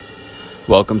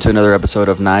Welcome to another episode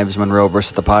of Knives Monroe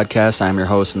versus the podcast. I'm your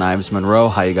host, Knives Monroe.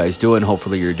 How you guys doing?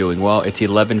 Hopefully you're doing well. It's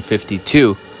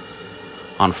 11:52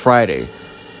 on Friday,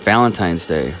 Valentine's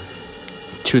Day,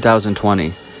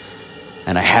 2020,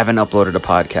 and I haven't uploaded a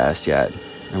podcast yet,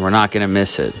 and we're not going to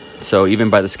miss it. So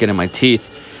even by the skin of my teeth,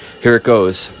 here it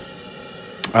goes.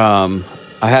 I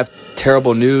have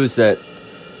terrible news that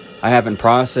I haven't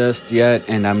processed yet,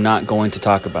 and I'm not going to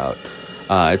talk about.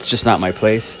 It's just not my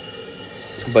place.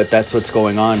 But that's what's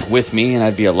going on with me, and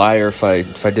I'd be a liar if I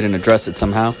didn't address it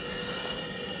somehow.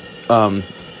 On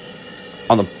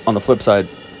the flip side,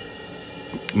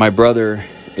 my brother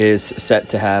is set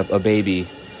to have a baby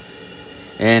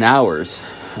in hours,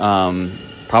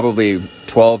 probably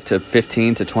 12 to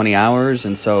 15 to 20 hours,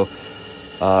 and so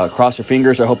cross your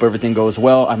fingers. I hope everything goes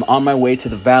well. I'm on my way to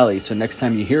the Valley, so next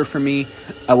time you hear from me,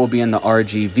 I will be in the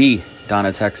RGV,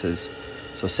 Donna, Texas.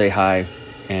 So say hi.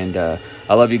 And I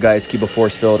love you guys. Keep a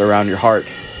force field around your heart.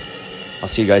 I'll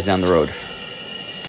see you guys down the road.